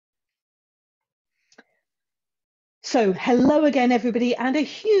So hello again, everybody, and a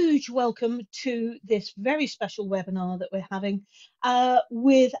huge welcome to this very special webinar that we're having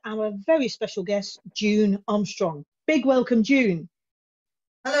with our very special guest, June Armstrong. Big welcome, June.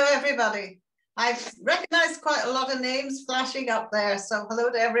 Hello, everybody. I've recognized quite a lot of names flashing up there, so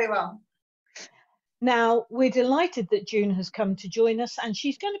hello to everyone. Now, we're delighted that June has come to join us, and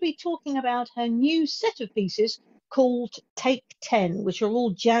she's going to be talking about her new set of pieces called Take 10, which are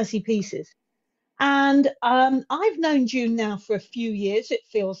all jazzy pieces. And I've known June now for a few years, it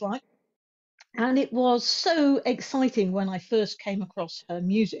feels like. And it was so exciting when I first came across her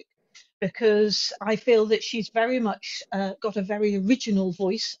music, because I feel that she's very much got a very original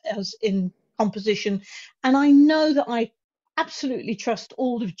voice as in composition. And I know that I absolutely trust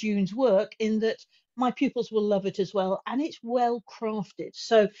all of June's work in that my pupils will love it as well. And it's well crafted.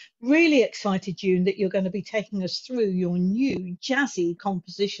 So really excited, June, that you're going to be taking us through your new jazzy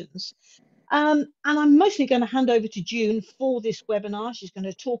compositions. And I'm mostly going to hand over to June for this webinar. She's going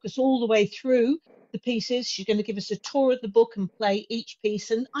to talk us all the way through the pieces. She's going to give us a tour of the book and play each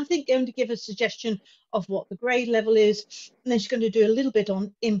piece. And I think going to give a suggestion of what the grade level is. And then she's going to do a little bit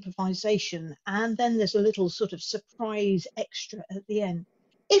on improvisation. And then there's a little sort of surprise extra at the end.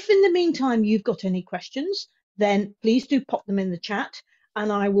 If in the meantime you've got any questions, then please do pop them in the chat.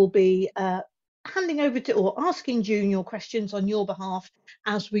 And I will be handing over to or asking June your questions on your behalf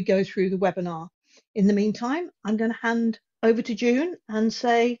as we go through the webinar. In the meantime, I'm going to hand over to June and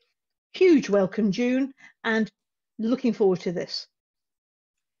say huge welcome, June, and looking forward to this.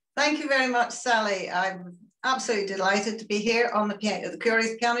 Thank you very much, Sally. I'm absolutely delighted to be here on the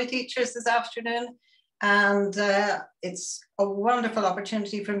Curious Piano Teachers this afternoon. And it's a wonderful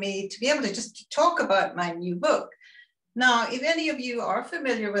opportunity for me to be able to just talk about my new book. Now, if any of you are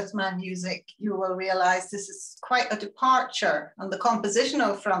familiar with my music, you will realize this is quite a departure on the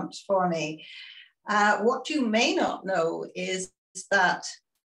compositional front for me. What you may not know is that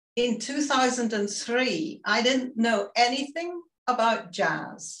in 2003, I didn't know anything about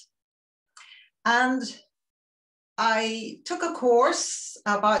jazz. And I took a course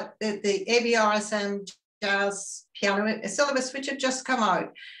about the ABRSM jazz piano syllabus, which had just come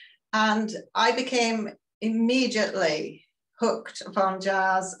out. And I became immediately hooked upon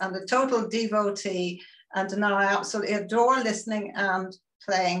jazz and a total devotee, and now I absolutely adore listening and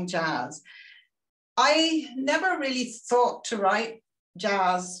playing jazz. I never really thought to write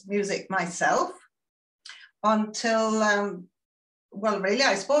jazz music myself until, well, really,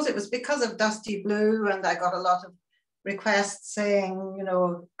 I suppose it was because of Dusty Blue, and I got a lot of requests saying, you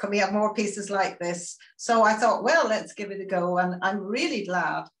know, can we have more pieces like this? So I thought, well, let's give it a go, and I'm really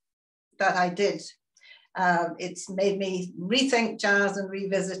glad that I did. It's made me rethink jazz and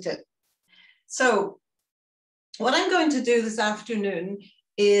revisit it. So what I'm going to do this afternoon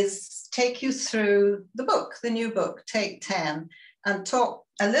is take you through the book, the new book, Take 10, and talk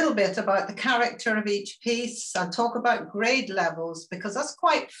a little bit about the character of each piece. I'll talk about grade levels because that's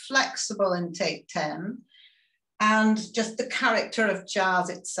quite flexible in Take 10, and just the character of jazz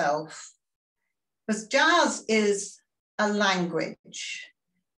itself. Because jazz is a language,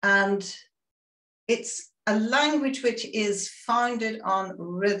 and it's a language which is founded on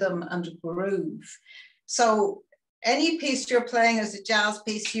rhythm and groove. So any piece you're playing as a jazz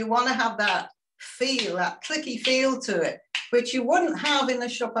piece, you want to have that feel, that clicky feel to it, which you wouldn't have in a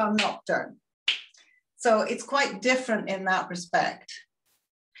Chopin nocturne. So it's quite different in that respect.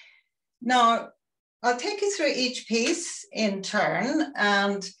 Now, I'll take you through each piece in turn.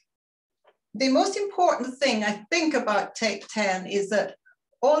 And the most important thing I think about Take 10 is that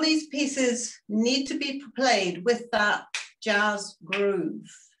all these pieces need to be played with that jazz groove.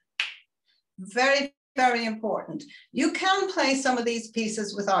 Very, very important. You can play some of these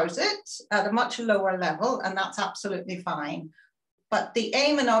pieces without it at a much lower level, and that's absolutely fine. But the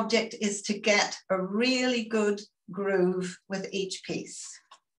aim and object is to get a really good groove with each piece.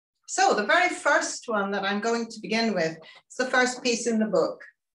 So the very first one that I'm going to begin with is the first piece in the book,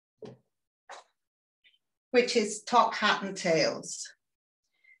 which is Top Hat and Tails.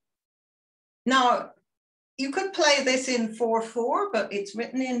 Now, you could play this in 4/4, but it's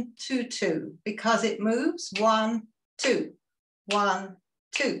written in 2/2 because it moves 1, 2, 1,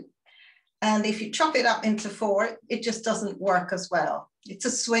 2. And if you chop it up into 4, it just doesn't work as well. It's a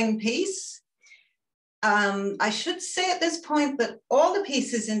swing piece. I should say at this point that all the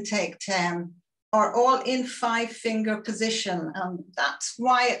pieces in Take 10 are all in 5-finger position. And that's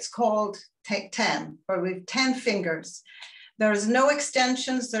why it's called Take 10, where we've 10 fingers. There's no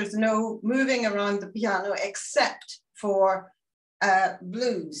extensions, there's no moving around the piano except for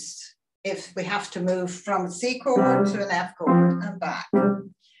blues, if we have to move from a C chord to an F chord and back.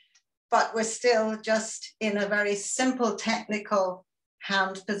 but we're still just in a very simple technical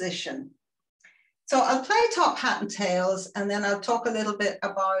hand position. So I'll play top hat and tails, and then I'll talk a little bit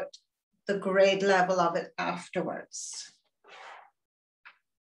about the grade level of it afterwards.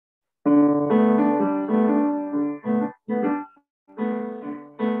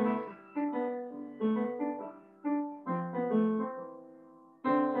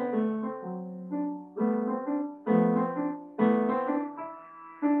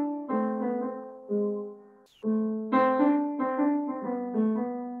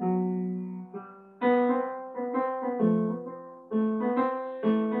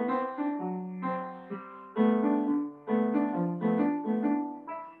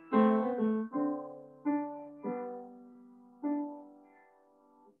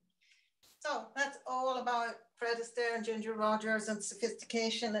 So that's all about Fred Astaire and Ginger Rogers and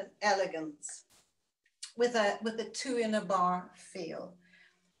sophistication and elegance with a two in a bar feel.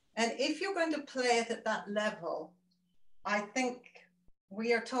 And if you're going to play it at that level, I think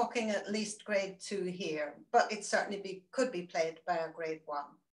we are talking at least grade 2 here, but it certainly could be played by a grade 1.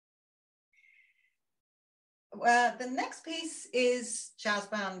 The next piece is Jazz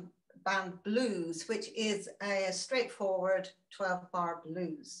Band Blues, which is a straightforward 12-bar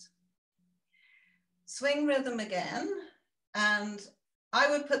blues. Swing rhythm again, and I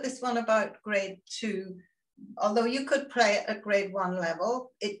would put this one about grade 2, although you could play it at grade 1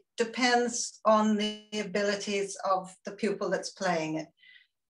 level. It depends on the abilities of the pupil that's playing it.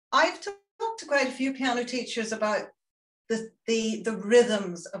 I've talked to quite a few piano teachers about the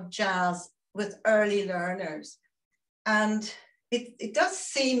rhythms of jazz with early learners. And it does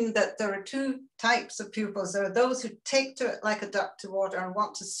seem that there are two types of pupils. There are those who take to it like a duck to water and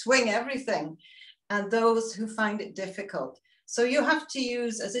want to swing everything, and those who find it difficult. So you have to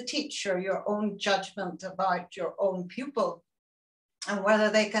use, as a teacher, your own judgment about your own pupil and whether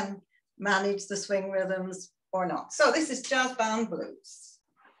they can manage the swing rhythms or not. So this is Jazz Band Blues.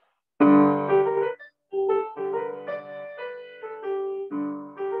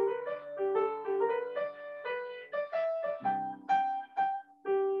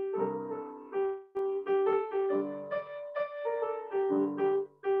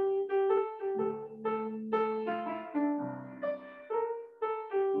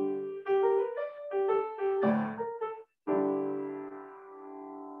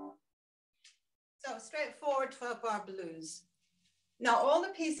 So straightforward 12-bar blues. Now all the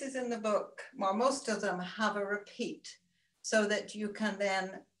pieces in the book, or most of them, have a repeat so that you can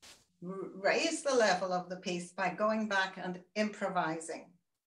then raise the level of the piece by going back and improvising.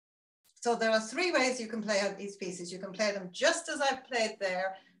 So there are 3 ways you can play out these pieces. You can play them just as I've played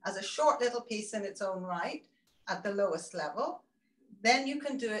there, as a short little piece in its own right at the lowest level. Then you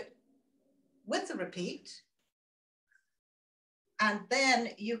can do it with a repeat. And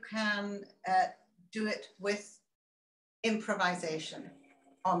then you can do it with improvisation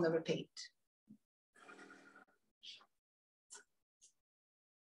on the repeat.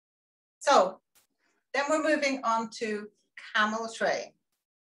 So then we're moving on to Camel Train.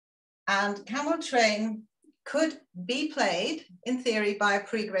 And Camel Train could be played, in theory, by a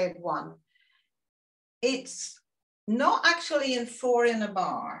pre-grade 1. It's not actually in 4 in a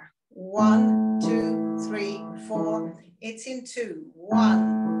bar. 1, 2, 3, 4. It's in 2.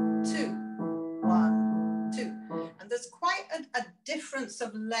 1, 2, 1, 2. And there's quite a difference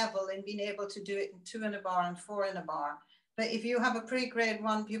of level in being able to do it in 2 in a bar and 4 in a bar. But if you have a pre-grade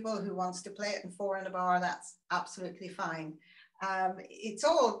 1 pupil who wants to play it in 4 in a bar, that's absolutely fine. It's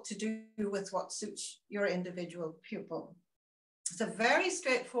all to do with what suits your individual pupil. It's a very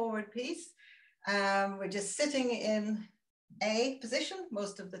straightforward piece. We're just sitting in A position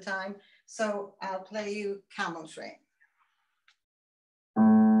most of the time. So I'll play you Camel Train.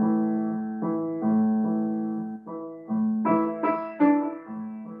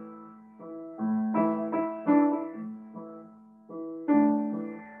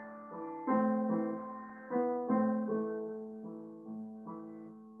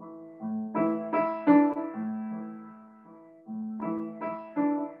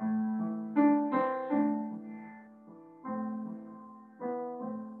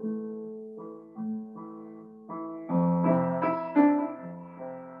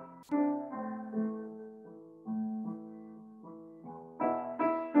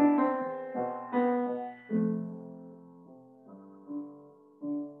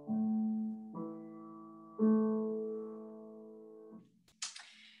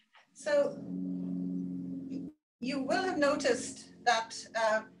 So you will have noticed that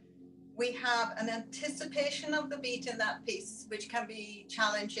we have an anticipation of the beat in that piece, which can be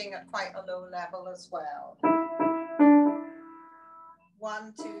challenging at quite a low level as well. 1,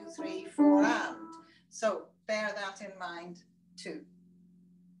 1, 2, 3, 4, and. So bear that in mind too.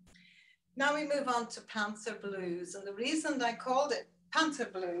 Now we move on to Panther Blues, and the reason I called it Panther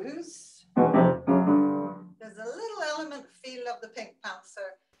Blues, there's a little element feel of the Pink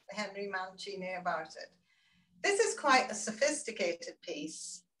Panther, the Henry Mancini about it. This is quite a sophisticated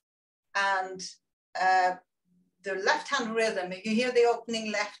piece, and the left-hand rhythm, you hear the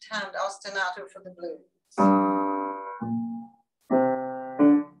opening left-hand ostinato for the blues.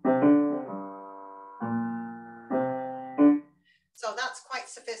 So that's quite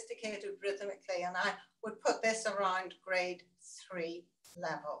sophisticated rhythmically, and I would put this around grade 3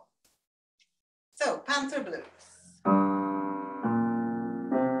 level. So, Panther Blues.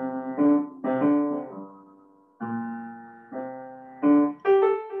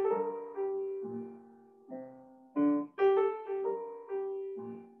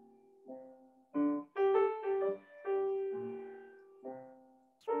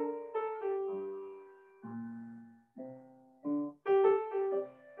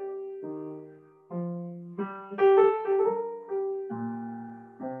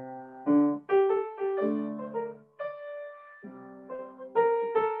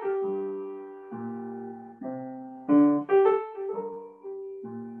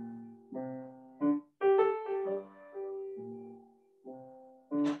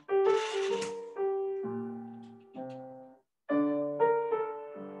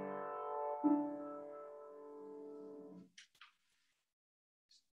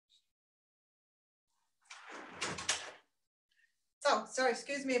 So, sorry,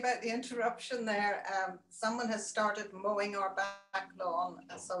 excuse me about the interruption there. Someone has started mowing our back lawn,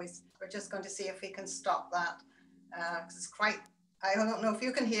 so we're just going to see if we can stop that. It's quite, I don't know if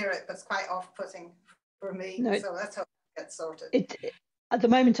you can hear it, but it's quite off-putting for me. No, so let's hope it gets sorted. At the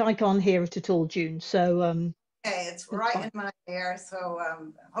moment, I can't hear it at all, June. So, okay, it's right fine in my ear, so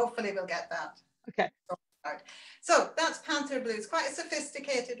hopefully we'll get that. Okay. So that's Panther Blues, quite a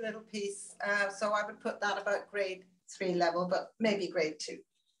sophisticated little piece. So I would put that about grade 3 level, but maybe grade 2.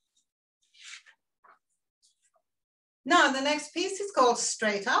 Now the next piece is called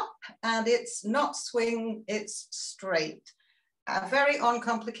Straight Up, and it's not swing, it's straight. A very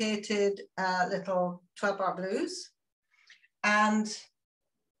uncomplicated little 12-bar blues. And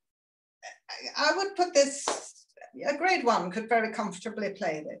I would put this, a grade 1 could very comfortably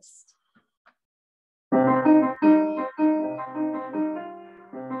play this.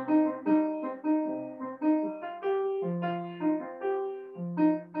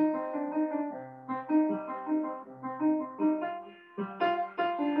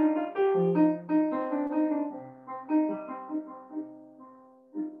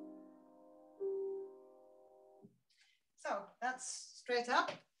 So that's Straight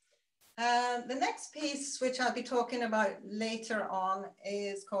Up. The next piece, which I'll be talking about later on,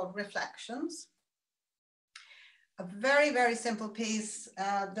 is called Reflections. A very, very simple piece.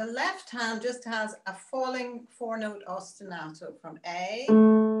 The left hand just has a falling 4-note ostinato from A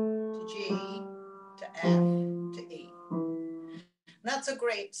to G to F to E. That's a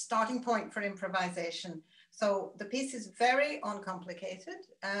great starting point for improvisation. So the piece is very uncomplicated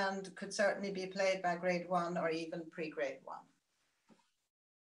and could certainly be played by grade 1 or even pre-grade 1.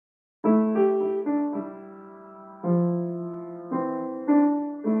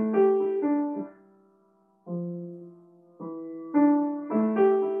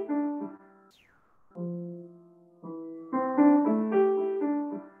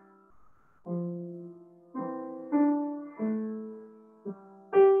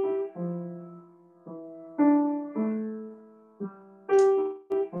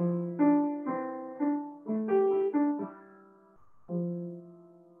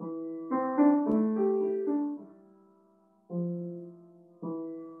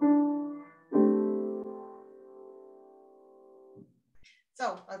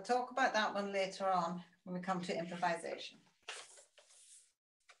 So I'll talk about that one later on when we come to improvisation.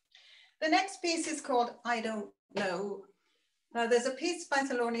 The next piece is called I Don't Know. Now there's a piece by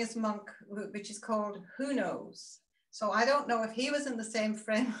Thelonious Monk which is called Who Knows? So I don't know if he was in the same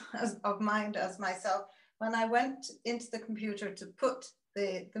frame of mind as myself. When I went into the computer to put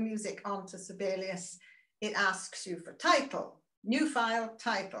the music onto Sibelius, it asks you for title, new file,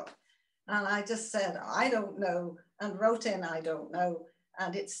 title. And I just said, I don't know, and wrote in I don't know,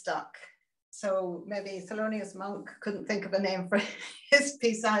 and it stuck. So maybe Thelonious Monk couldn't think of a name for his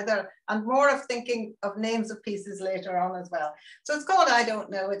piece either, and more of thinking of names of pieces later on as well. So it's called I Don't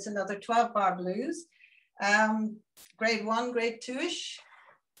Know. It's another 12-bar blues, grade 1, grade 2-ish.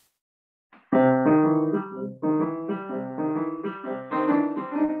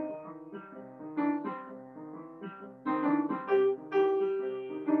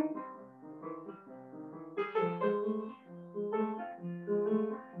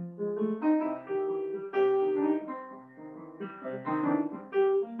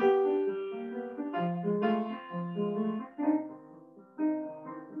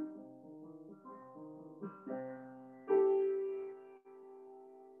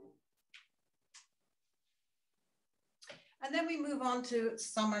 And then we move on to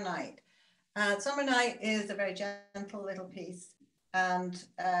Summer Night. Summer Night is a very gentle little piece, and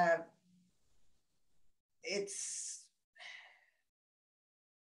it's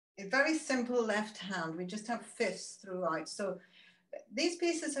a very simple left hand. We just have fifths throughout. So these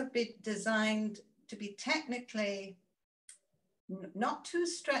pieces have been designed to be technically not too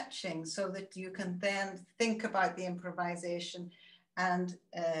stretching, so that you can then think about the improvisation and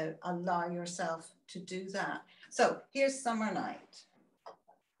allow yourself to do that. So here's Summer Night.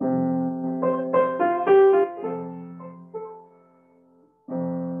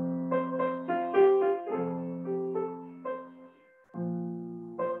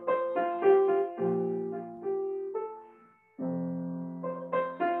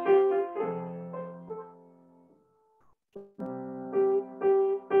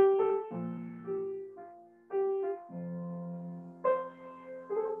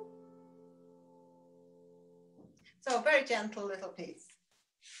 So a very gentle little piece.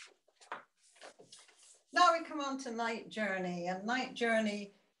 Now we come on to Night Journey, and Night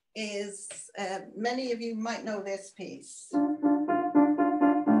Journey is, many of you might know this piece.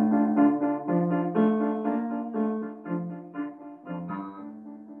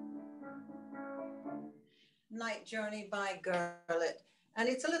 Night Journey by Gurlitt, and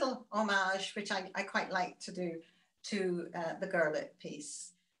it's a little homage, which I quite like to do, to the Gurlitt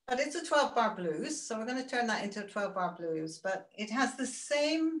piece. But it's a 12-bar blues, so we're going to turn that into a 12-bar blues, but it has the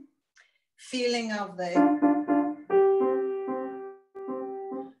same feeling of this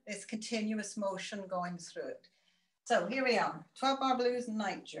continuous motion going through it. So here we are, 12-bar blues,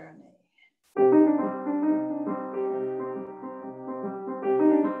 Night Journey.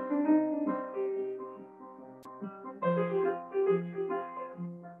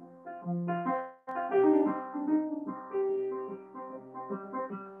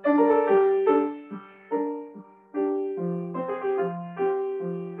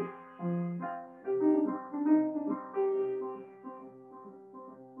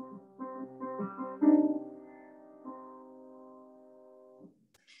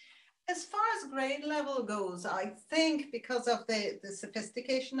 As far as grade level goes, I think because of the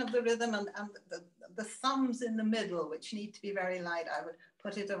sophistication of the rhythm and the thumbs in the middle, which need to be very light, I would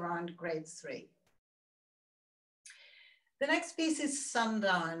put it around grade 3. The next piece is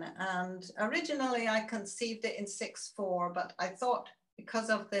Sundown, and originally I conceived it in 6/4, but I thought because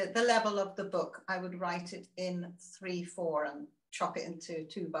of the level of the book, I would write it in 3/4 and chop it into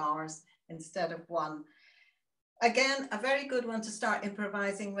 2 bars instead of 1. Again, a very good one to start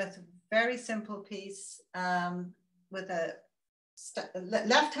improvising with. Very simple piece with a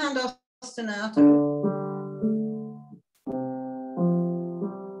left hand ostinato.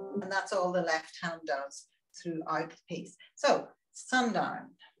 And that's all the left hand does throughout the piece. So,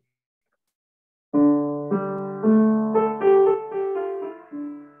 Sundown.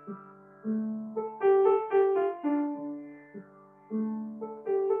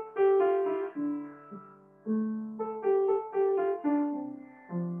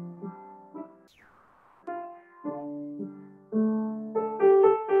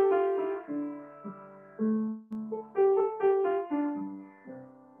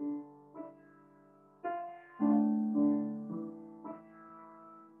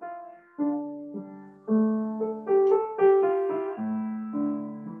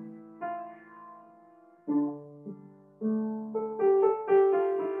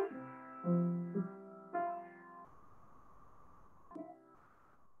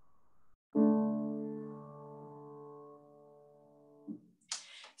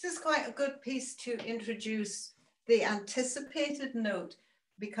 This is quite a good piece to introduce the anticipated note,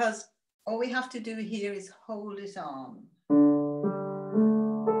 because all we have to do here is hold it on.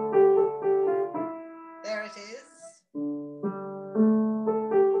 There it is.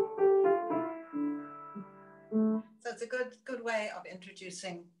 So it's a good way of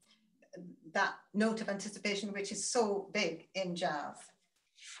introducing that note of anticipation, which is so big in jazz.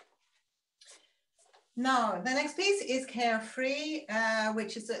 Now, the next piece is Carefree,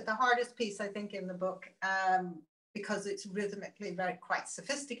 which is the hardest piece, I think, in the book, because it's rhythmically quite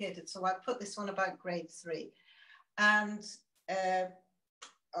sophisticated. So I put this one about grade 3. And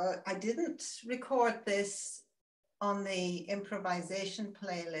I didn't record this on the improvisation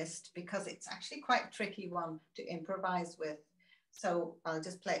playlist because it's actually quite a tricky one to improvise with. So I'll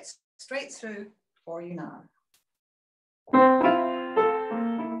just play it straight through for you now.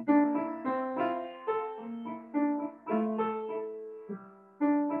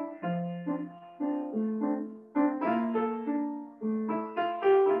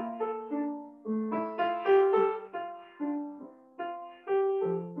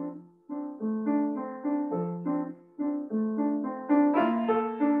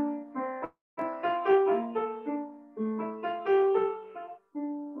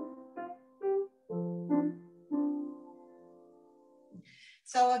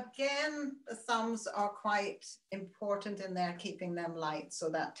 So again, the thumbs are quite important in there, keeping them light, so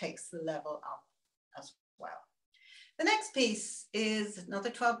that takes the level up as well. The next piece is another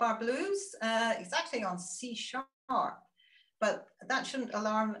 12-bar blues. It's actually on C sharp, but that shouldn't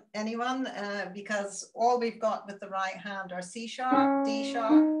alarm anyone because all we've got with the right hand are C sharp, D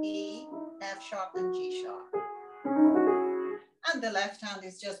sharp, E, F sharp, and G sharp. And the left hand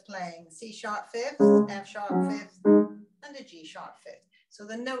is just playing C sharp fifth, F sharp fifth, and a G sharp fifth. So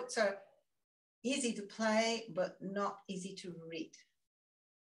the notes are easy to play, but not easy to read.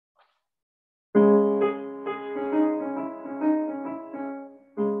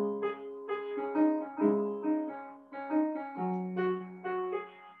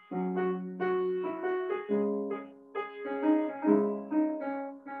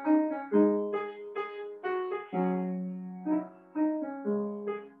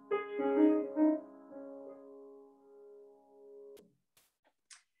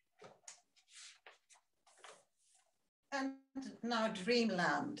 And now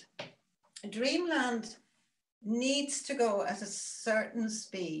Dreamland. Dreamland needs to go at a certain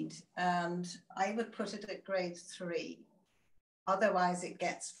speed, and I would put it at grade 3. Otherwise it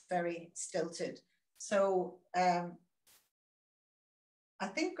gets very stilted. So I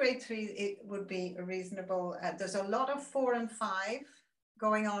think grade 3, it would be reasonable. There's a lot of 4 and 5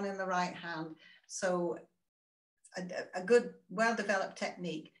 going on in the right hand. So a good, well-developed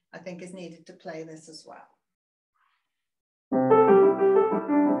technique, I think, is needed to play this as well.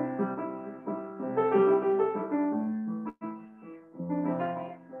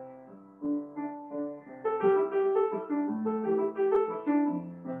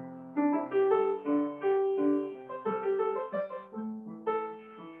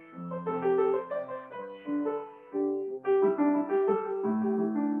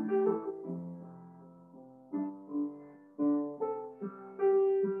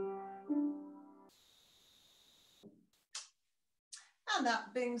 And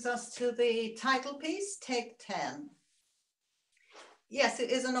that brings us to the title piece, Take 10. Yes, it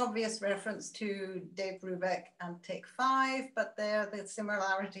is an obvious reference to Dave Brubeck and Take 5, but there the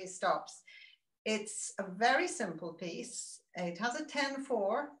similarity stops. It's a very simple piece. It has a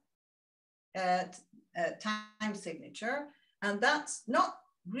 10-4 time signature, and that's not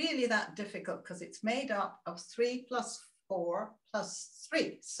really that difficult because it's made up of 3 plus 4 plus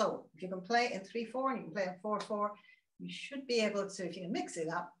 3. So if you can play in 3-4 and you can play in 4-4, you should be able to, if you can mix it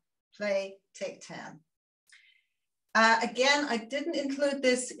up, play Take 10. Again, I didn't include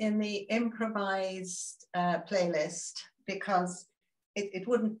this in the improvised playlist because it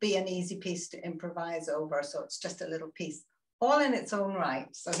wouldn't be an easy piece to improvise over. So it's just a little piece, all in its own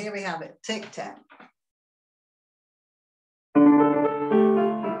right. So here we have it, Take 10.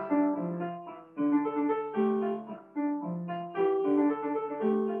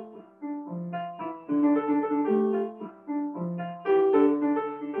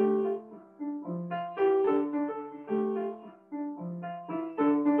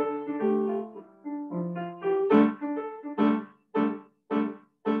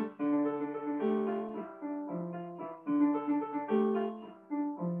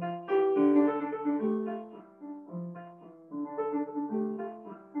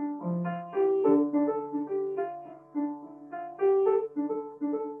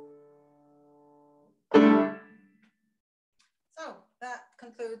 So that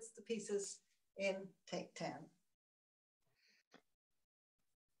concludes the pieces in Take 10.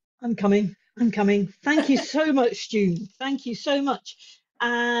 I'm coming. Thank you so much, June. Thank you so much.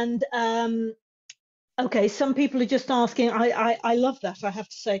 And okay, some people are just asking. I love that, I have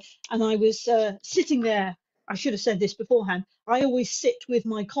to say. And I was sitting there. I should have said this beforehand. I always sit with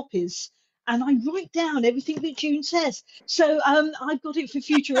my copies and I write down everything that June says. So I've got it for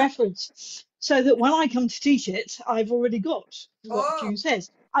future reference, so that when I come to teach it, I've already got what June says.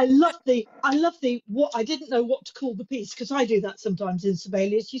 I love the what I didn't know what to call the piece, because I do that sometimes in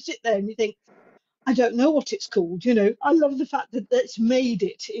Sibelius. You sit there and you think, I don't know what it's called. You know, I love the fact that that's made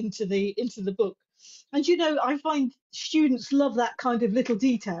it into the book. And you know, I find students love that kind of little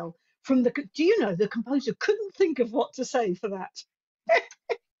detail from the. Do you know the composer couldn't think of what to say for that?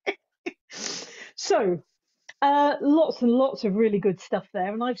 So lots and lots of really good stuff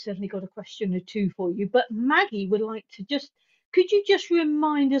there, and I've certainly got a question or two for you. But Maggie would like to just. Could you just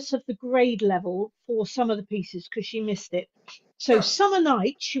remind us of the grade level for some of the pieces, because she missed it? So Sure. Summer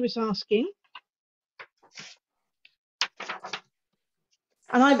Night, she was asking.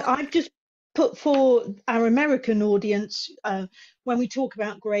 And I've just put for our American audience, when we talk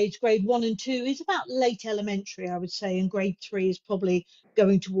about grades, grade 1 and 2 is about late elementary, I would say, and grade 3 is probably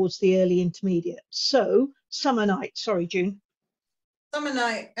going towards the early intermediate. So Summer Night, sorry, June. Someone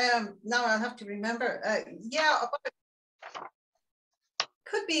now I'll have to remember. Yeah,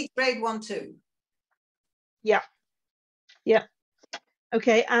 could be grade 1, 2. Yeah, yeah.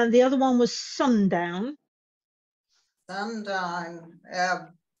 Okay, and the other one was Sundown. Sundown.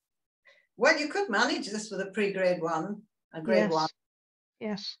 Well, you could manage this with a pre-grade 1, a grade 1.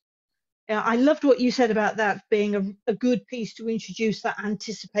 Yes. Yeah, I loved what you said about that being a good piece to introduce that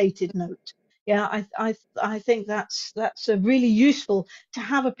anticipated note. Yeah, I think that's a really useful to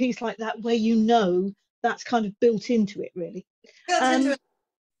have a piece like that where you know that's kind of built into it, really. Built into it,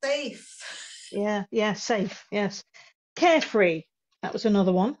 safe. Yeah, safe. Yes. Carefree. That was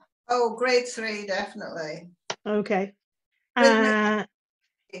another one. Oh, grade 3, definitely. Okay. Rhythmic.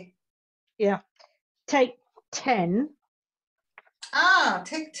 Yeah. Take 10.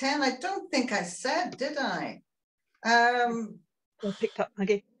 Take 10. I don't think I said, did I? Well picked up,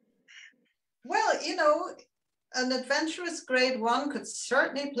 Maggie. Well, you know, an adventurous grade 1 could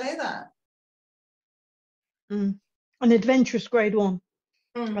certainly play that. An adventurous grade 1.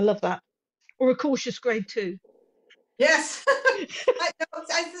 I love that. Or a cautious grade 2. Yes. I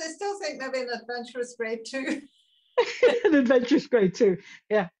still think maybe an adventurous grade 2. An adventurous grade 2.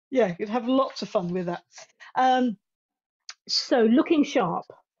 Yeah, you'd have lots of fun with that. So looking sharp.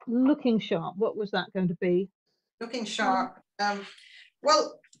 What was that going to be? Looking sharp.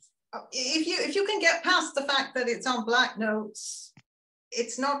 Well, if you can get past the fact that it's on black notes,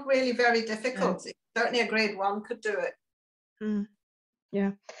 it's not really very difficult. No. Certainly a grade 1 could do it.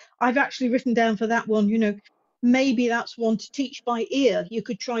 Yeah, I've actually written down for that one, you know, maybe that's one to teach by ear. You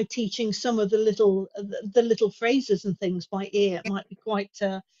could try teaching some of the little phrases and things by ear. It might be quite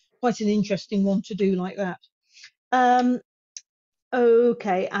an interesting one to do like that.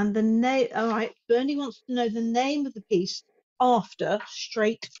 Okay, and the name. All right, Bernie wants to know the name of the piece after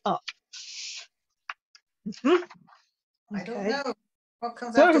Straight Up. Okay. I don't know what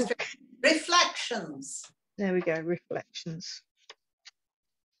comes after Straight Up. Reflections. There we go, Reflections.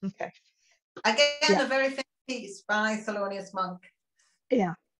 Okay. Again, a very famous piece by Thelonious Monk.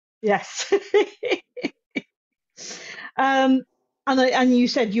 Yeah. Yes. And you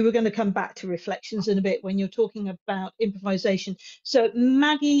said you were going to come back to Reflections in a bit when you're talking about improvisation. So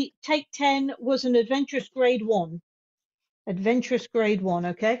Maggie, take 10 was an adventurous grade 1. Adventurous grade 1,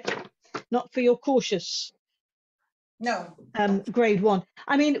 okay? Not for your cautious. No. Grade 1.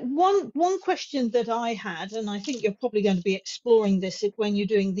 I mean, one question that I had, and I think you're probably going to be exploring this when you're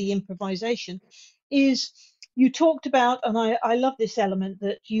doing the improvisation, is you talked about, and I love this element,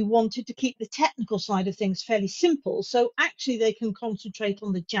 that you wanted to keep the technical side of things fairly simple, so actually they can concentrate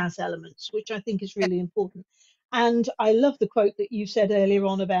on the jazz elements, which I think is really important. And I love the quote that you said earlier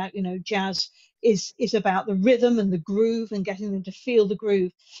on about, you know, jazz is about the rhythm and the groove and getting them to feel the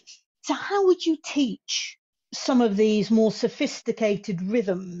groove. So how would you teach some of these more sophisticated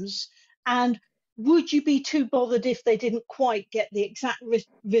rhythms, and would you be too bothered if they didn't quite get the exact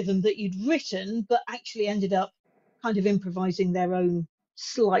rhythm that you'd written but actually ended up kind of improvising their own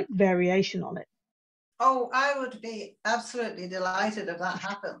slight variation on it? Oh, I would be absolutely delighted if that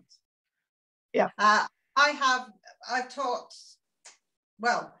happened. Yeah. I've taught,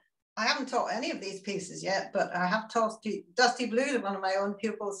 well, I haven't taught any of these pieces yet, but I have taught Dusty Blue to one of my own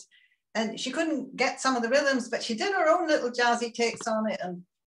pupils, and she couldn't get some of the rhythms, but she did her own little jazzy takes on it, and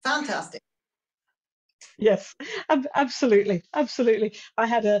fantastic. Yes, absolutely. I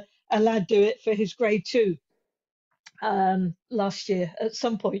had a lad do it for his grade 2 last year at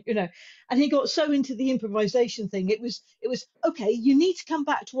some point, you know, and he got so into the improvisation thing. It was okay, you need to come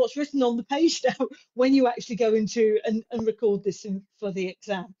back to what's written on the page now when you actually go into and record this for the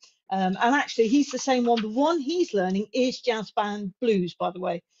exam. And actually he's the same one. The one he's learning is jazz band blues, by the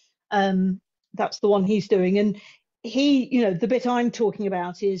way. That's the one he's doing, and he, you know, the bit I'm talking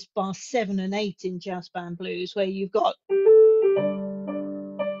about is bar 7 and 8 in jazz band blues, where you've got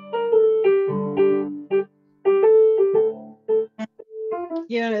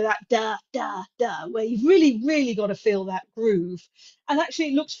that da da da, where you've really got to feel that groove. And actually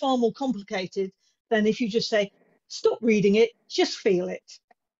it looks far more complicated than if you just say, stop reading it, just feel it.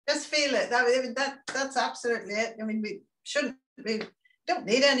 Just feel it. That's absolutely it. I mean, we don't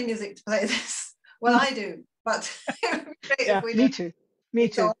need any music to play this. Well, I do, but yeah, me too.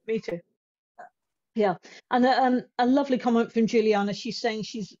 Yeah, and a lovely comment from Juliana. She's saying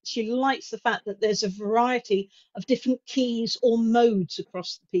she likes the fact that there's a variety of different keys or modes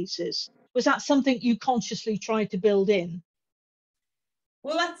across the pieces. Was that something you consciously tried to build in?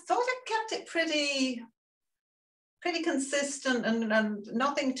 Well, I thought I kept it pretty consistent and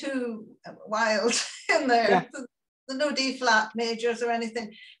nothing too wild in there. Yeah. There's no D flat majors or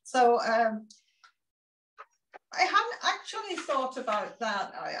anything. So I hadn't actually thought about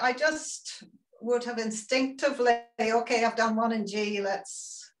that. I just would have instinctively, okay, I've done one in G,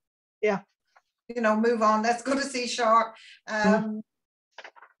 let's, move on, let's go to C sharp.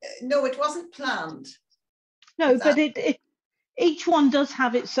 No, it wasn't planned. No, but each one does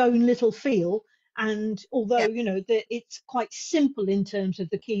have its own little feel. And although, it's quite simple in terms of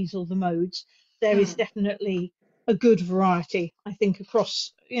the keys or the modes, there is definitely a good variety, I think,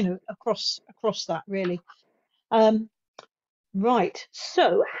 across that really. Right.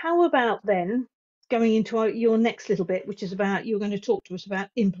 So how about then going into your next little bit, which is about, you're going to talk to us about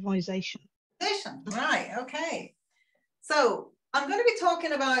improvisation. Right. Okay. So I'm going to be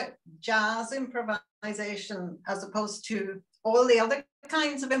talking about jazz improvisation as opposed to all the other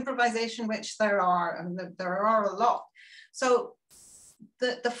kinds of improvisation, which there are, and there are a lot. So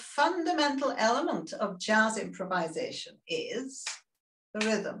the fundamental element of jazz improvisation is the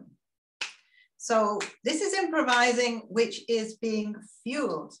rhythm. So this is improvising, which is being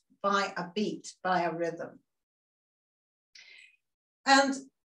fueled by a beat, by a rhythm. And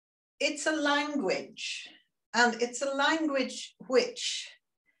it's a language. And it's a language which,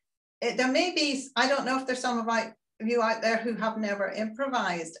 there may be, I don't know if there's some of you out there who have never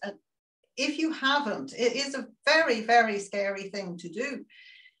improvised. And if you haven't, it is a very, very scary thing to do.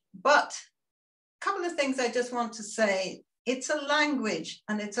 But a couple of things I just want to say. It's a language,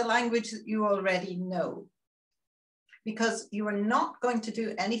 and it's a language that you already know, because you are not going to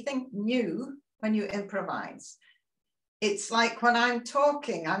do anything new when you improvise. It's like when I'm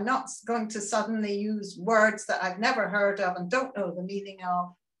talking, I'm not going to suddenly use words that I've never heard of and don't know the meaning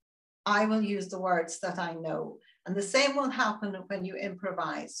of. I will use the words that I know. And the same will happen when you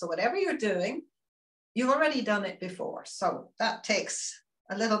improvise. So whatever you're doing, you've already done it before. So that takes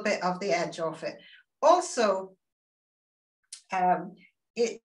a little bit of the edge off it. Also,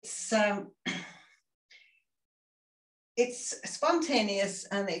 it's spontaneous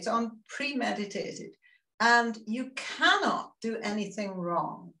and it's unpremeditated, and you cannot do anything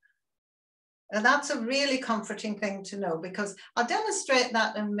wrong. And that's a really comforting thing to know, because I'll demonstrate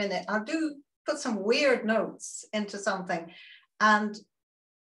that in a minute. I'll put some weird notes into something and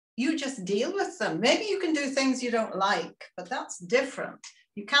you just deal with them. Maybe you can do things you don't like, but that's different.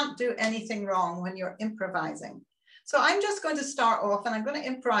 You can't do anything wrong when you're improvising. So I'm just going to start off and I'm going to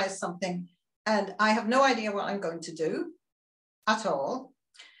improvise something, and I have no idea what I'm going to do at all.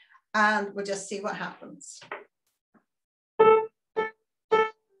 And we'll just see what happens.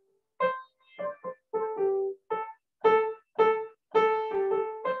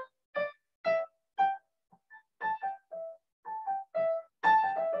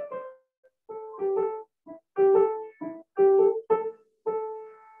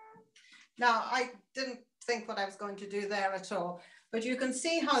 Now, I didn't think what I was going to do there at all, but you can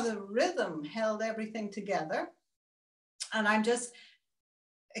see how the rhythm held everything together. And I'm just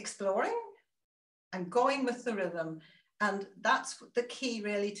exploring and going with the rhythm. And that's the key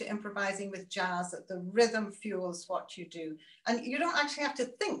really to improvising with jazz, that the rhythm fuels what you do. And you don't actually have to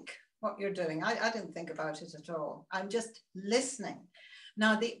think what you're doing. I didn't think about it at all. I'm just listening.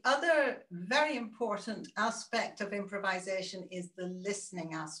 Now, the other very important aspect of improvisation is the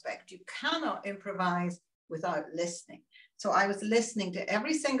listening aspect. You cannot improvise without listening. So I was listening to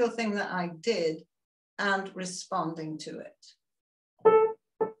every single thing that I did and responding to it.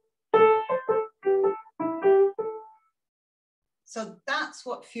 So that's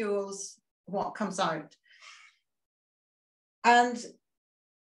what fuels what comes out. And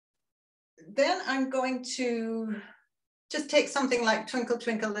then I'm going to just take something like Twinkle,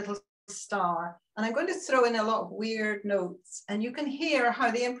 Twinkle, Little Star, and I'm going to throw in a lot of weird notes, and you can hear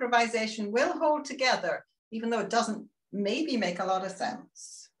how the improvisation will hold together, even though it doesn't maybe make a lot of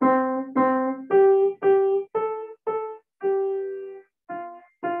sense.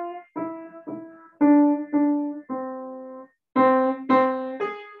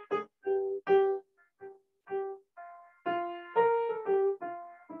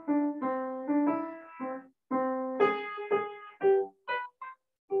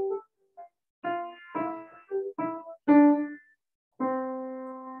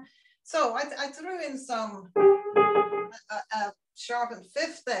 So I threw in some sharpened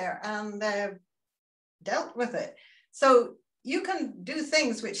fifth there and dealt with it. So you can do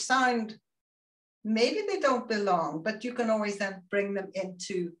things which sound, maybe they don't belong, but you can always then bring them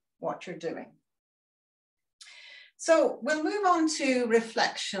into what you're doing. So we'll move on to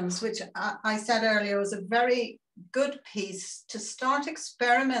reflections, which I said earlier was a very good piece to start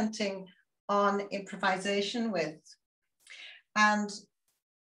experimenting on improvisation with. And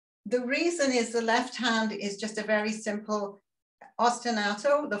the reason is the left hand is just a very simple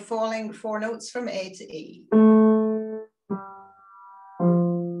ostinato, the falling 4 notes from A to E.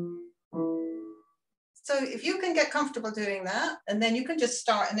 if you can get comfortable doing that, and then you can just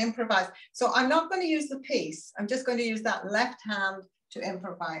start and improvise. So I'm not going to use the piece. I'm just going to use that left hand to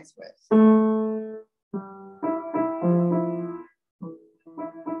improvise with.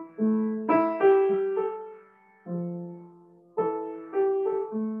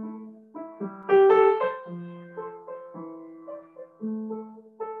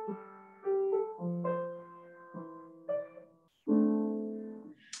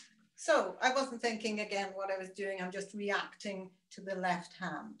 So I wasn't thinking again what I was doing. I'm just reacting to the left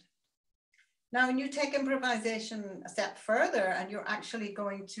hand. Now, when you take improvisation a step further and you're actually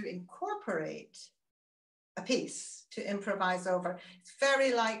going to incorporate a piece to improvise over, it's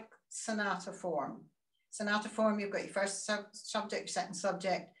very like sonata form. Sonata form, you've got your first subject, your second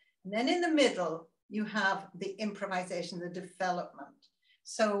subject, and then in the middle, you have the improvisation, the development.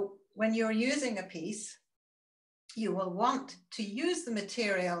 So when you're using a piece, you will want to use the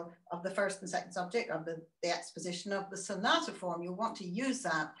material of the first and second subject, of the exposition of the sonata form. You want to use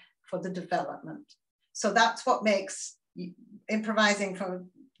that for the development. So that's what makes improvising from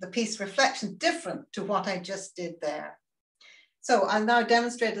the piece reflection different to what I just did there. So I'll now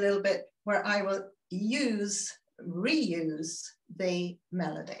demonstrate a little bit where I will reuse the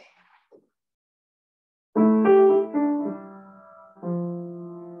melody.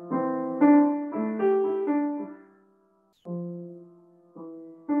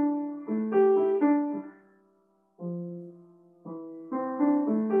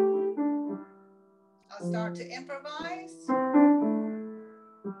 I'll start to improvise.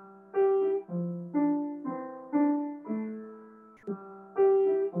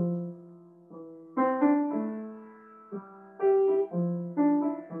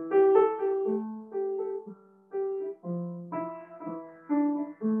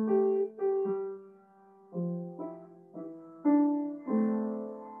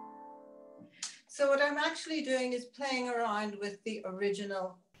 So what I'm actually doing is playing around with the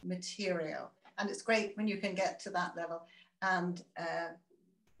original material. And it's great when you can get to that level and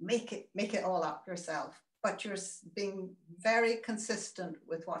make it all up yourself, but you're being very consistent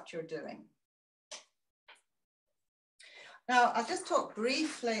with what you're doing. Now, I'll just talk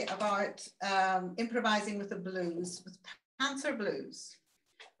briefly about improvising with the blues, with Panzer Blues,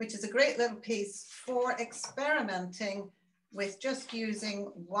 which is a great little piece for experimenting with just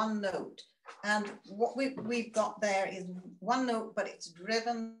using one note. And what we've got there is one note, but it's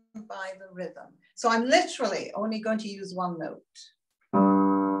driven by the rhythm. So I'm literally only going to use one note.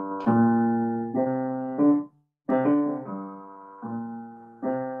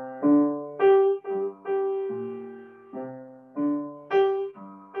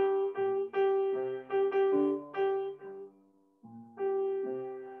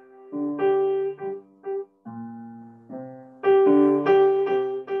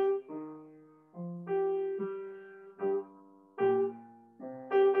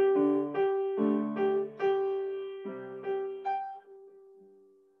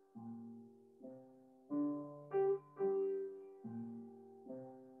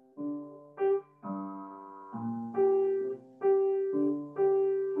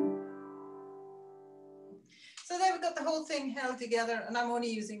 So there we've got the whole thing held together, and I'm only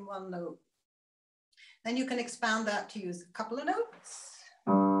using one note. Then you can expand that to use a couple of notes.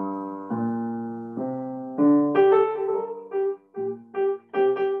 And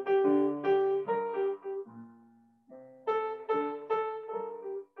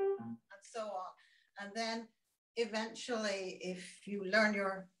so on. And then eventually, if you learn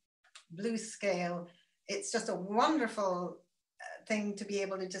your blues scale, it's just a wonderful thing to be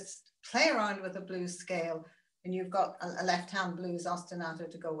able to just play around with a blues scale. And you've got a left-hand blues ostinato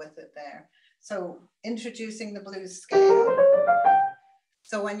to go with it there. So introducing the blues scale.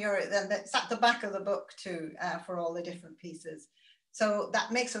 So when you're, then it's at the back of the book too, for all the different pieces. So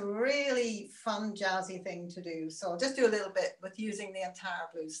that makes a really fun jazzy thing to do. So I'll just do a little bit with using the entire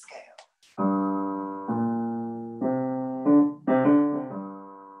blues scale.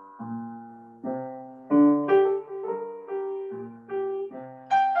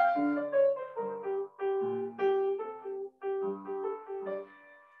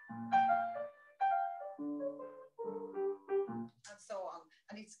 So on,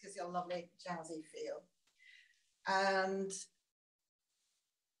 and it gives you a lovely jazzy feel. And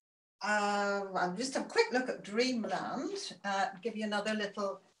I'll just have a quick look at Dreamland, give you another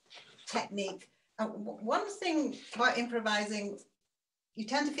little technique. One thing about improvising, you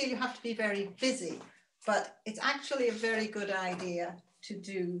tend to feel you have to be very busy, but it's actually a very good idea to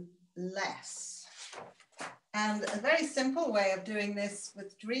do less. And a very simple way of doing this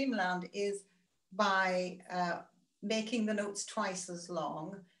with Dreamland is by making the notes twice as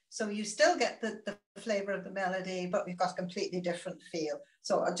long. So you still get the flavor of the melody, but we've got a completely different feel.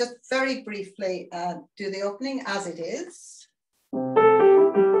 So I'll just very briefly do the opening as it is.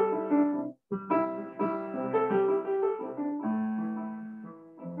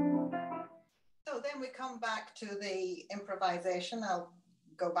 So then we come back to the improvisation. I'll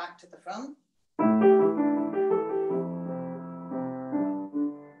go back to the front.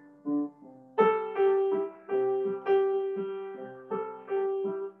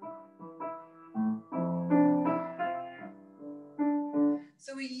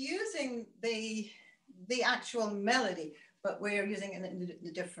 So we're using the actual melody, but we're using it in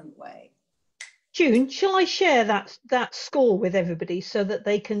a different way. June, shall I share that score with everybody so that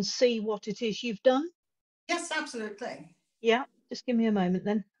they can see what it is you've done? Yes, absolutely. Yeah, just give me a moment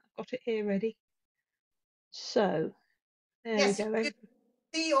then. I've got it here ready. So there we go. You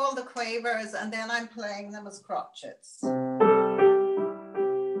see all the quavers, and then I'm playing them as crotchets.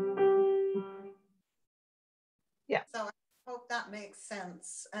 Yeah. So I hope that makes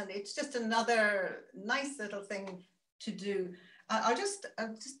sense. And it's just another nice little thing to do. I'm just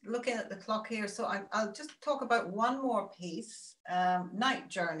looking at the clock here, so I'll just talk about one more piece, Night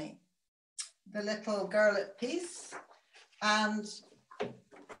Journey, the little girlet piece. And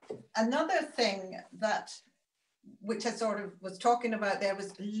another thing which I sort of was talking about there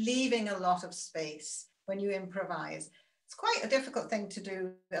was leaving a lot of space when you improvise. It's quite a difficult thing to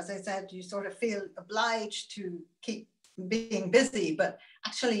do. As I said, you sort of feel obliged to keep being busy, but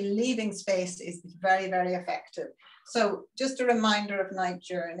actually leaving space is very, very effective. So just a reminder of Night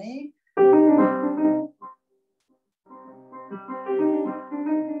Journey. So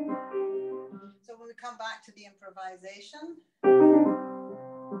when we come back to the improvisation,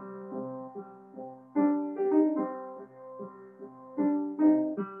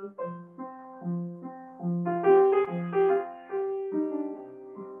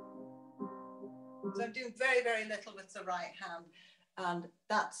 so I'm doing very, very little with the right hand, and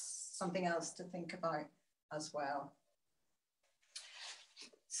that's something else to think about as well.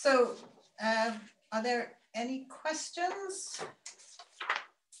 So are there any questions?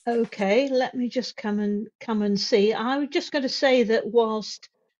 Okay, let me just come and see. I was just going to say that whilst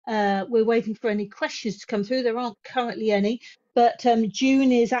we're waiting for any questions to come through, there aren't currently any, but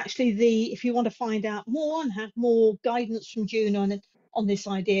June is actually if you want to find out more and have more guidance from June on this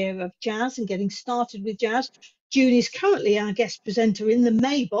idea of jazz and getting started with jazz, June is currently our guest presenter in the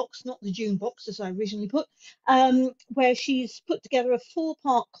May box, not the June box as I originally put, where she's put together a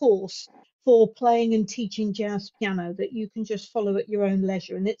 4-part course for playing and teaching jazz piano that you can just follow at your own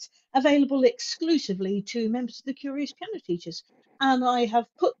leisure. And it's available exclusively to members of the Curious Piano Teachers. And I have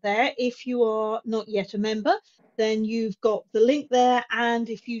put there, if you are not yet a member, then you've got the link there. And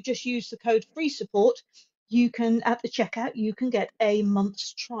if you just use the code free support, you can, at the checkout, you can get a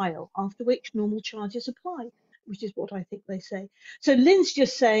month's trial, after which normal charges apply, which is what I think they say. So Lynn's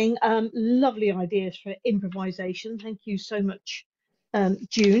just saying, lovely ideas for improvisation. Thank you so much,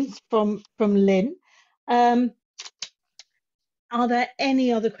 June, from Lynn. Are there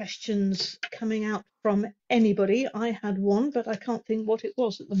any other questions coming out from anybody? I had one, but I can't think what it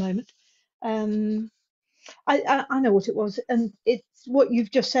was at the moment. I know what it was, and it's what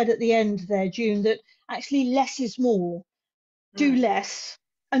you've just said at the end there, June, that actually less is more. Do less.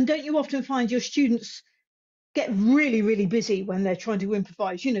 And don't you often find your students get really, really busy when they're trying to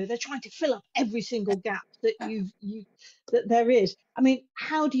improvise? You know, they're trying to fill up every single gap that that there is. I mean,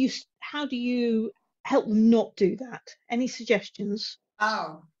 how do you help them not do that? Any suggestions?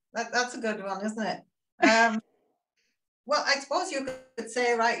 Oh, that's a good one, isn't it? Well, I suppose you could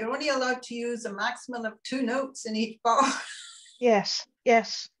say, right, you're only allowed to use a maximum of 2 notes in each bar. Yes.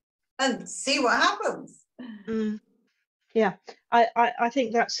 And see what happens. Yeah, I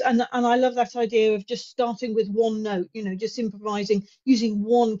think that's, and I love that idea of just starting with 1 note, you know, just improvising using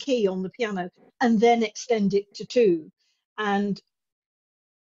 1 key on the piano and then extend it to 2. And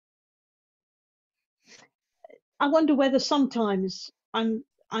I wonder whether sometimes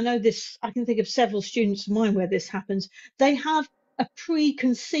I know this, I can think of several students of mine where this happens. They have a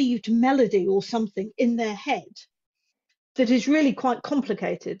preconceived melody or something in their head that is really quite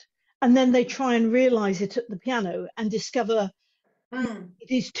complicated. And then they try and realize it at the piano and discover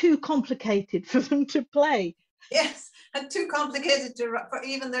it is too complicated for them to play. Yes, and too complicated for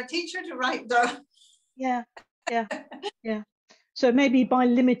even their teacher to write down. Yeah. So maybe by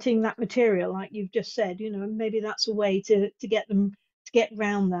limiting that material, like you've just said, you know, maybe that's a way to get them to get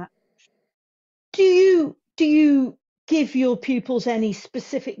around that. Do you give your pupils any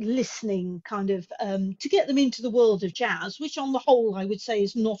specific listening kind of to get them into the world of jazz, which on the whole I would say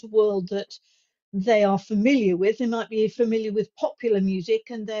is not a world that they are familiar with. They might be familiar with popular music,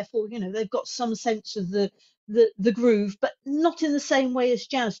 and therefore, you know, they've got some sense of the groove, but not in the same way as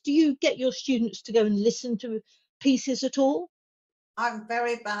jazz. Do you get your students to go and listen to pieces at all? I'm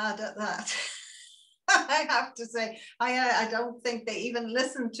very bad at that. I have to say, I don't think they even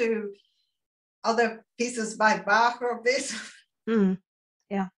listen to other pieces by Bach or this. Mm,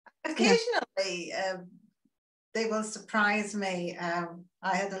 yeah. Yeah. Occasionally, they will surprise me.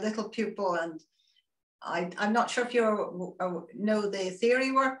 I had a little pupil, and I'm not sure if you know the theory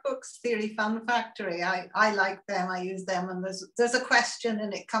workbooks, Theory Fun Factory. I like them. I use them, and there's a question,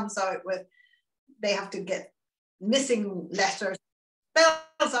 and it comes out with they have to get missing letters,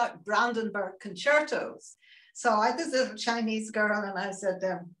 spells out Brandenburg concertos. So I had this little Chinese girl, and I said,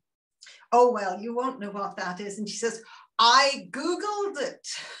 "Oh well, you won't know what that is," and she says, "I Googled it."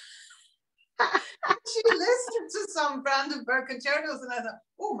 She listened to some Brandenburg concertos, and I thought,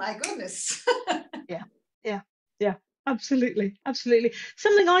 oh my goodness. Yeah, yeah, yeah, absolutely, absolutely.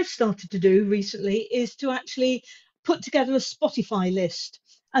 Something I've started to do recently is to actually put together a Spotify list,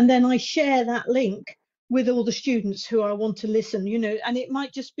 and then I share that link with all the students who I want to listen, you know, and it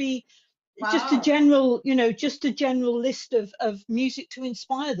might just be just a Wow. general, you know, just a general list of music to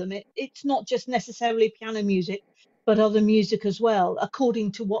inspire them. It's not just necessarily piano music, but other music as well,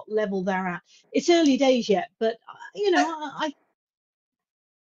 according to what level they're at. It's early days yet, but you know,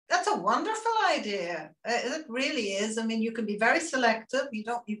 That's a wonderful idea. It really is. I mean, you can be very selective. You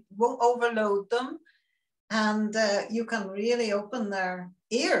won't overload them, and you can really open their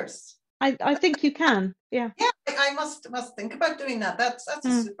ears. I think you can. Yeah. Yeah, I must think about doing that. That's a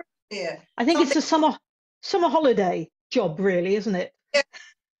Mm. super idea. I think it's Something. a summer holiday job, really, isn't it? Yeah.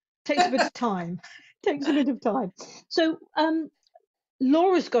 Takes a bit of time. Takes a bit of time. So,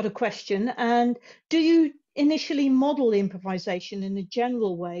 Laura's got a question, and do you initially model improvisation in a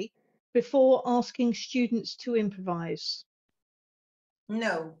general way before asking students to improvise?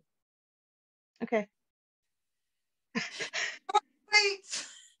 No. Okay. Wait.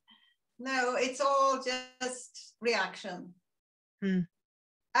 No, it's all just reaction. Mm.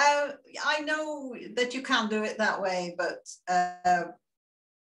 I know that you can do it that way, but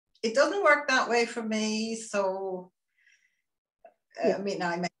it doesn't work that way for me. So, Yeah. I mean,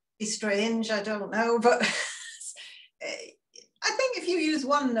 I may be strange, I don't know, but I think if you use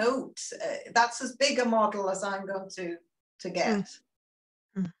one note, that's as big a model as I'm going to Mm. get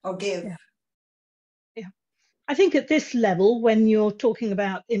Mm. or give. Yeah. Yeah. I think at this level, when you're talking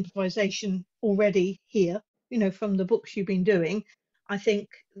about improvisation already here, you know, from the books you've been doing, I think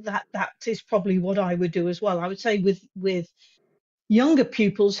that is probably what I would do as well. I would say with younger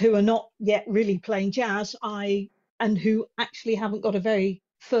pupils who are not yet really playing jazz, and who actually haven't got a very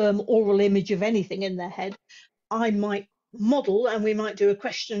firm oral image of anything in their head, I might model, and we might do a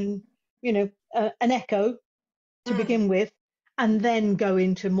question, you know, an echo to Mm. begin with, and then go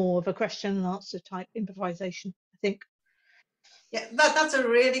into more of a question and answer type improvisation, I think. Yeah, that's a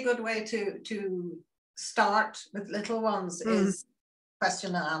really good way to start with little ones Mm, is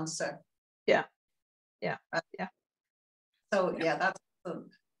question and answer. yeah, yeah, yeah, So yeah. yeah, that's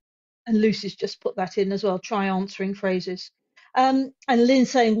good. And Lucy's just put that in as well. Try answering phrases. And Lynn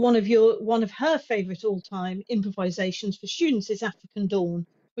saying one of her favourite all-time improvisations for students is African Dawn,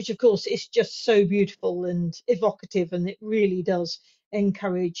 which of course is just so beautiful and evocative, and it really does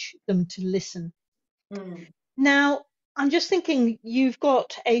encourage them to listen. Mm. Now, I'm just thinking you've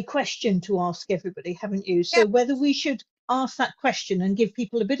got a question to ask everybody, haven't you? Yeah. So whether we should ask that question and give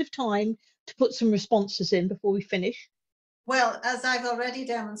people a bit of time to put some responses in before we finish. Well, as I've already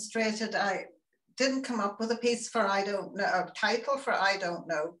demonstrated, I didn't come up with a piece for I don't know, a title for I don't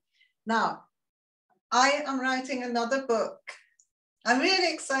know. Now, I am writing another book. I'm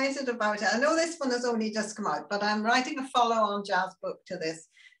really excited about it. I know this one has only just come out, but I'm writing a follow-on jazz book to this.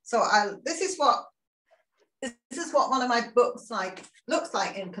 So this is what one of my books looks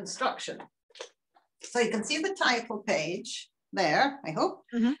like in construction. So you can see the title page there, I hope.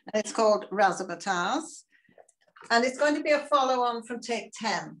 Mm-hmm. It's called Razzmatazz. And it's going to be a follow-on from Take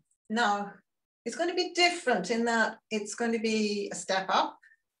 10. Now, it's going to be different in that it's going to be a step up,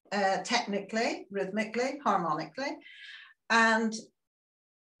 technically, rhythmically, harmonically. And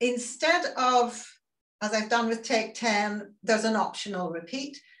instead of, as I've done with Take 10, there's an optional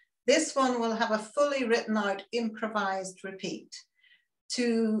repeat. This one will have a fully written out improvised repeat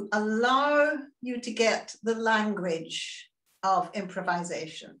to allow you to get the language of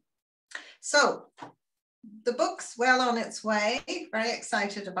improvisation. So the book's well on its way, very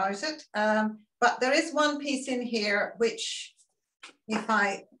excited about it. But there is one piece in here which, if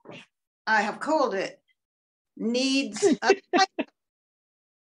I have called it, needs a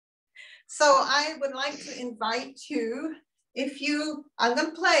So I would like to invite you, I'm going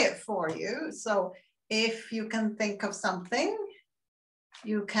to play it for you. So if you can think of something,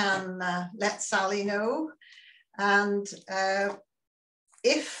 you can let Sally know. And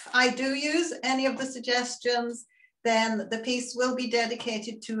if I do use any of the suggestions, then the piece will be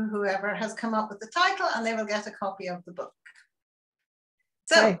dedicated to whoever has come up with the title, and they will get a copy of the book.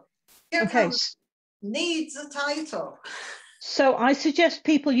 So here comes Needs a Title. So I suggest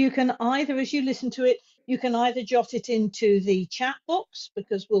people, you can either, as you listen to it, you can either jot it into the chat box,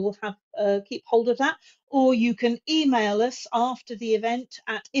 because we'll have keep hold of that, or you can email us after the event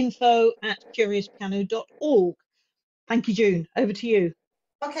at info@curiouspiano.org. Thank you, June. Over to you.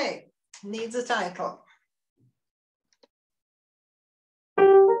 Okay, Needs a Title.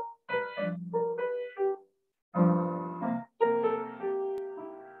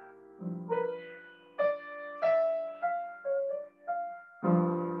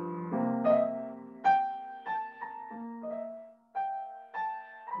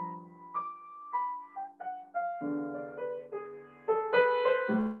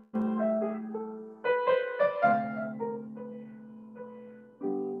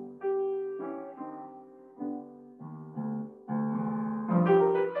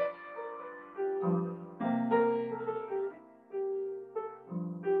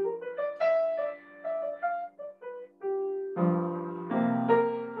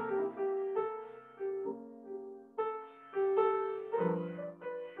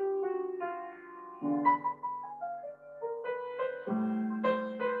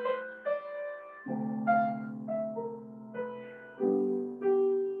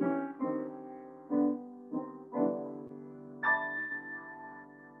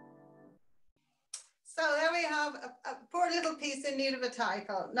 So there we have a poor little piece in need of a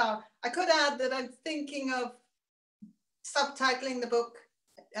title. Now, I could add that I'm thinking of subtitling the book,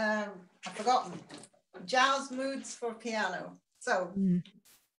 I've forgotten, Jazz Moods for Piano. So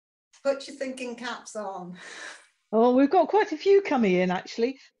put your thinking caps on. Oh, we've got quite a few coming in,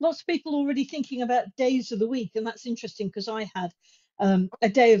 actually. Lots of people already thinking about days of the week, and that's interesting because I had a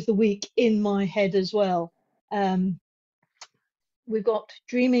day of the week in my head as well. We've got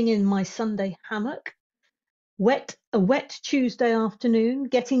Dreaming in My Sunday Hammock, a wet Tuesday afternoon,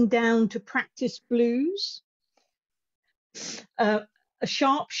 getting down to practice blues, a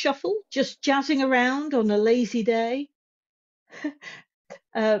sharp shuffle, just jazzing around on a lazy day,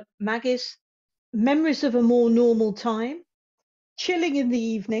 Maggie's Memories of a More Normal Time, chilling in the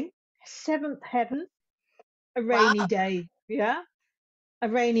evening, Seventh Heaven, a rainy day, a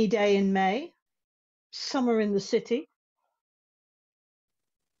rainy day in May, summer in the city.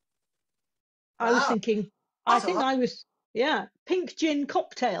 I was thinking, pink gin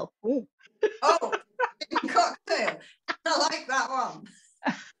cocktail. Ooh. Oh, cocktail. I like that one.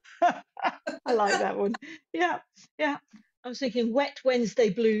 I like that one. Yeah. I was thinking Wet Wednesday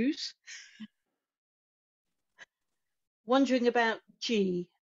blues. Wondering about G.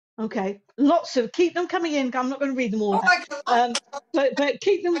 Okay, lots of, keep them coming in. I'm not going to read them all out. But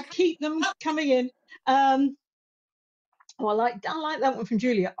keep them coming in. I like that one from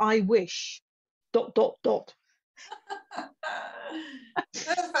Julia. I wish. ...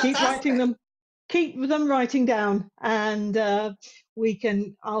 Keep writing them. Keep them writing down, and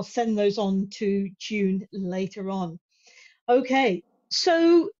I'll send those on to June later on. Okay,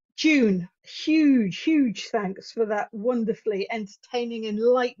 so June, huge thanks for that wonderfully entertaining,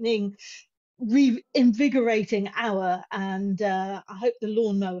 enlightening, reinvigorating hour, and I hope the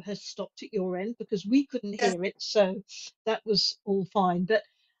lawnmower has stopped at your end, because we couldn't hear it, so that was all fine. But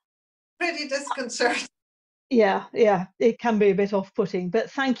pretty disconcerting. Yeah, it can be a bit off-putting, but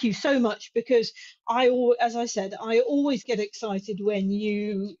thank you so much, because as I said, I always get excited when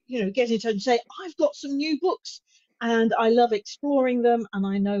you get in touch and say, I've got some new books, and I love exploring them, and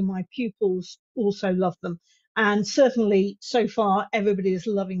I know my pupils also love them, and certainly so far everybody is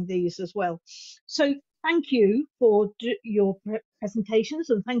loving these as well. So thank you for your presentations,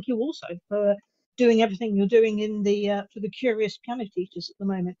 and thank you also for doing everything you're doing in the for the Curious Piano Teachers at the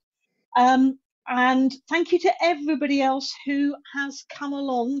moment. And thank you to everybody else who has come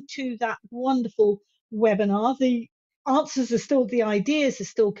along to that wonderful webinar. The answers are still, the ideas are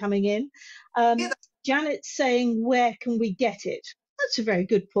still coming in. Janet's saying, where can we get it? That's a very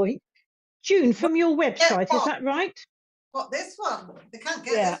good point. June, from your website, is that right? What, this one? They can't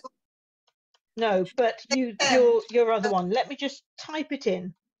get this one. No, but your other one. Let me just type it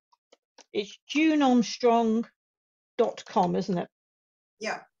in. It's junearmstrong.com, isn't it?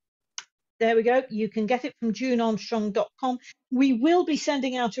 Yeah. There we go. You can get it from junearmstrong.com. We will be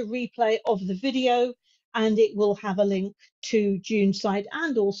sending out a replay of the video and it will have a link to June's site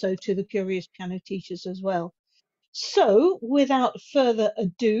and also to the Curious Piano Teachers as well. So without further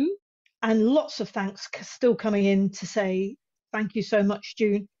ado, and lots of thanks still coming in to say thank you so much,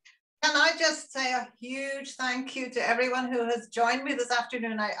 June. Can I just say a huge thank you to everyone who has joined me this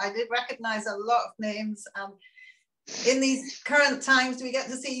afternoon. I did recognize a lot of names. In these current times, we get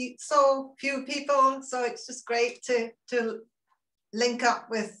to see so few people. So it's just great to link up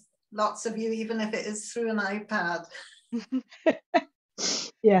with lots of you, even if it is through an iPad.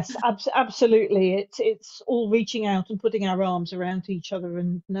 Yes, absolutely. It's all reaching out and putting our arms around each other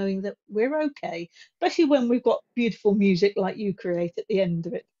and knowing that we're okay, especially when we've got beautiful music like you create at the end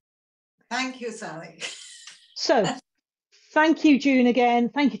of it. Thank you, Sally. So thank you, June, again.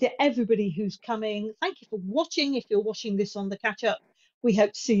 Thank you to everybody who's coming. Thank you for watching. If you're watching this on the catch up, we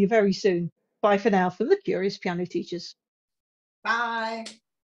hope to see you very soon. Bye for now from the Curious Piano Teachers. Bye.